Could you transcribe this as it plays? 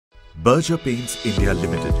Berger Paints India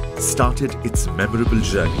Limited started its memorable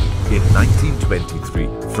journey in 1923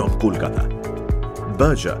 from Kolkata.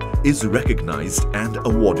 Berger is recognized and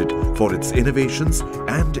awarded for its innovations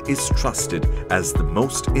and is trusted as the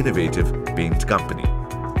most innovative paint company.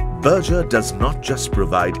 Berger does not just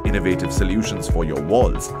provide innovative solutions for your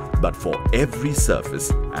walls, but for every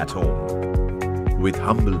surface at home. With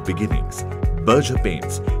humble beginnings, Berger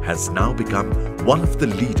Paints has now become one of the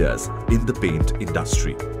leaders in the paint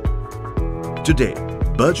industry. Today,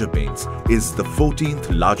 Berger Paints is the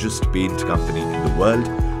 14th largest paint company in the world,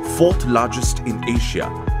 4th largest in Asia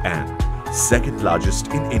and 2nd largest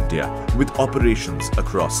in India, with operations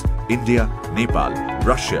across India, Nepal,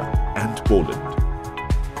 Russia and Poland.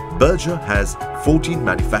 Berger has 14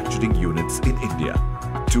 manufacturing units in India,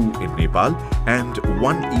 2 in Nepal and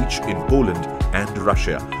 1 each in Poland and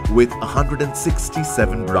Russia, with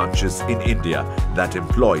 167 branches in India that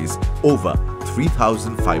employs over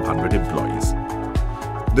 3,500 employees.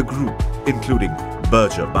 The group, including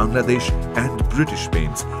Berger Bangladesh and British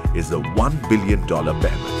Paints, is a $1 billion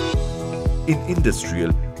behemoth. In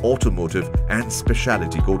industrial, automotive and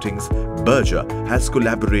specialty coatings, Berger has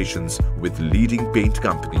collaborations with leading paint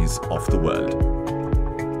companies of the world.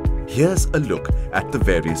 Here's a look at the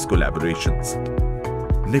various collaborations: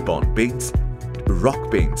 Nippon Paints, Rock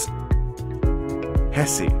Paints,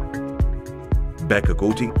 Hesse, Berger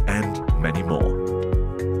Coating and many more.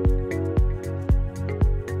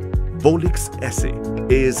 Bolix SA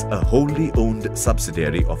is a wholly owned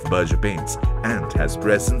subsidiary of Berger Paints and has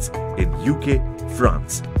presence in UK,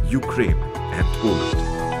 France, Ukraine and Poland.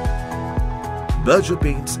 Berger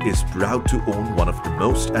Paints is proud to own one of the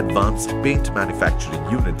most advanced paint manufacturing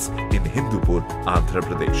units in Hindupur, Andhra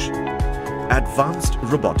Pradesh. Advanced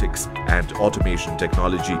robotics and automation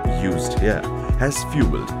technology used here has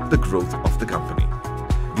fueled the growth of the company.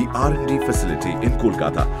 The R&D facility in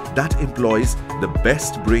Kolkata that employs the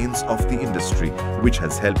best brains of the industry, which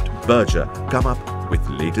has helped Berger come up with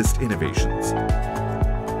latest innovations.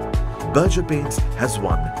 Berger Paints has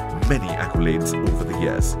won many accolades over the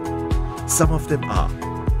years. Some of them are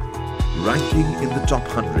ranking in the top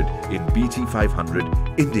 100 in BT 500,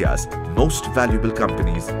 India's Most Valuable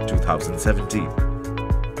Companies 2017.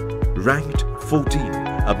 Ranked 14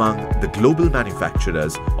 among the global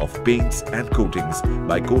manufacturers of paints and coatings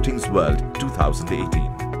by Coatings World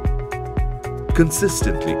 2018.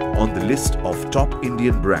 Consistently on the list of top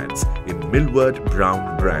Indian brands in Millward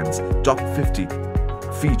Brown Brands Top 50,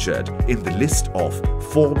 featured in the list of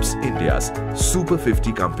Forbes India's Super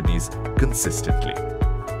 50 companies consistently.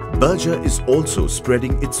 Berger is also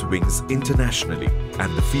spreading its wings internationally,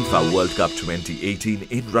 and the FIFA World Cup 2018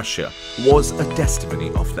 in Russia was a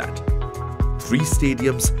testimony of that. 3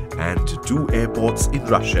 stadiums and 2 airports in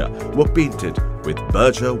Russia were painted with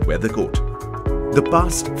Berger Weathercoat. The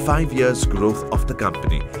past 5 years' growth of the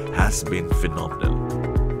company has been phenomenal.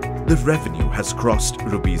 The revenue has crossed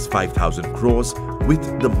Rs 5,000 crores, with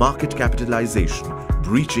the market capitalization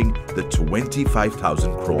breaching the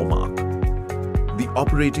 25,000 crore mark. The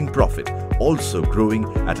operating profit also growing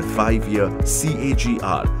at a 5-year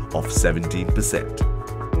CAGR of 17%.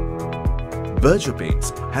 Berger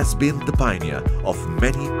Paints has been the pioneer of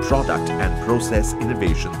many product and process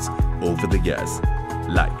innovations over the years,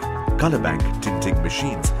 like color bank tinting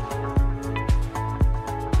machines,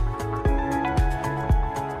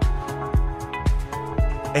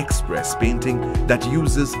 express painting that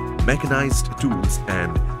uses mechanized tools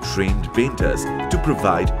and trained painters to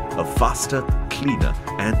provide a faster, cleaner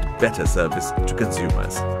and better service to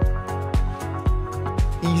consumers.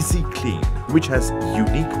 Easy Clean, which has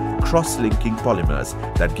unique cross-linking polymers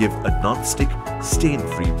that give a non-stick,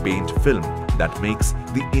 stain-free paint film that makes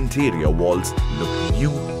the interior walls look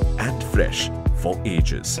new and fresh for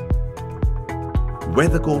ages.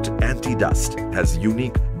 Weathercoat Anti-Dust has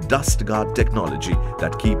unique dust guard technology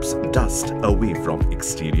that keeps dust away from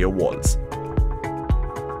exterior walls.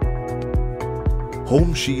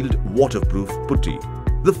 Home Shield Waterproof Putty,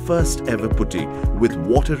 the first ever putty with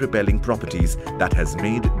water-repelling properties that has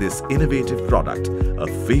made this innovative product a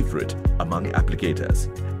favorite among applicators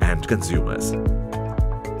and consumers.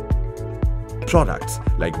 Products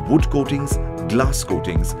like wood coatings, glass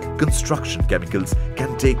coatings, construction chemicals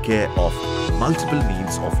can take care of multiple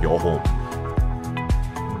needs of your home.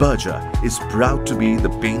 Berger is proud to be the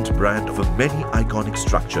paint brand for many iconic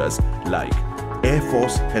structures like Air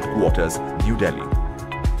Force Headquarters, New Delhi,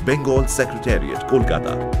 Bengal Secretariat,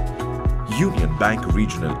 Kolkata, Union Bank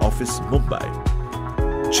Regional Office, Mumbai,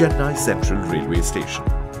 Chennai Central Railway Station.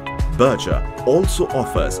 Berger also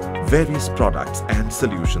offers various products and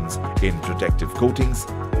solutions in protective coatings,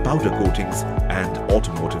 powder coatings and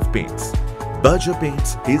automotive paints. Berger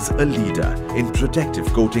Paints is a leader in protective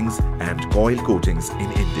coatings and coil coatings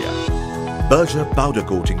in India. Berger powder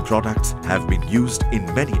coating products have been used in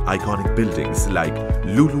many iconic buildings like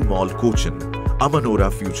Lulu Mall, Cochin,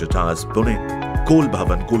 Amanora Future Towers, Pune, Kol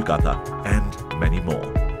Bhavan, Kolkata, and many more.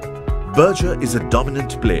 Berger is a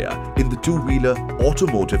dominant player in the two-wheeler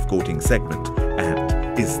automotive coating segment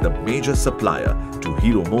and is the major supplier to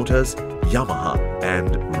Hero Motors, Yamaha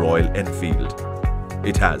and Royal Enfield.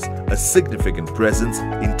 It has a significant presence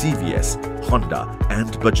in TVS, Honda and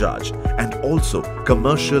Bajaj, and also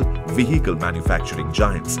commercial vehicle manufacturing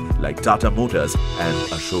giants like Tata Motors and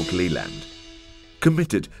Ashok Leyland.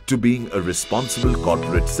 Committed to being a responsible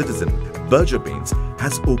corporate citizen, Berger Paints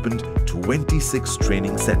has opened 26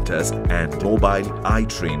 training centers and mobile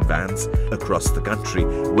I-train vans across the country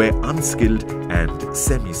where unskilled and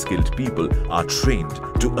semi-skilled people are trained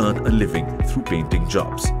to earn a living through painting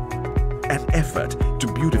jobs. An effort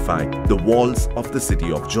to beautify the walls of the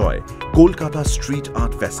City of Joy, Kolkata Street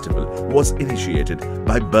Art Festival was initiated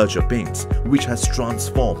by Berger Paints, which has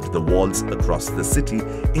transformed the walls across the city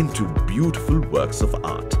into beautiful works of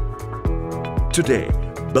art. Today,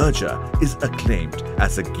 Berger is acclaimed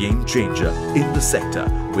as a game changer in the sector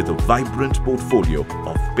with a vibrant portfolio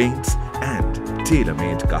of paints and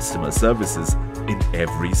tailor-made customer services in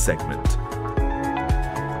every segment.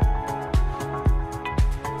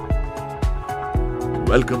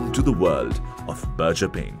 Welcome to the world of Berger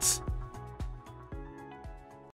Paints.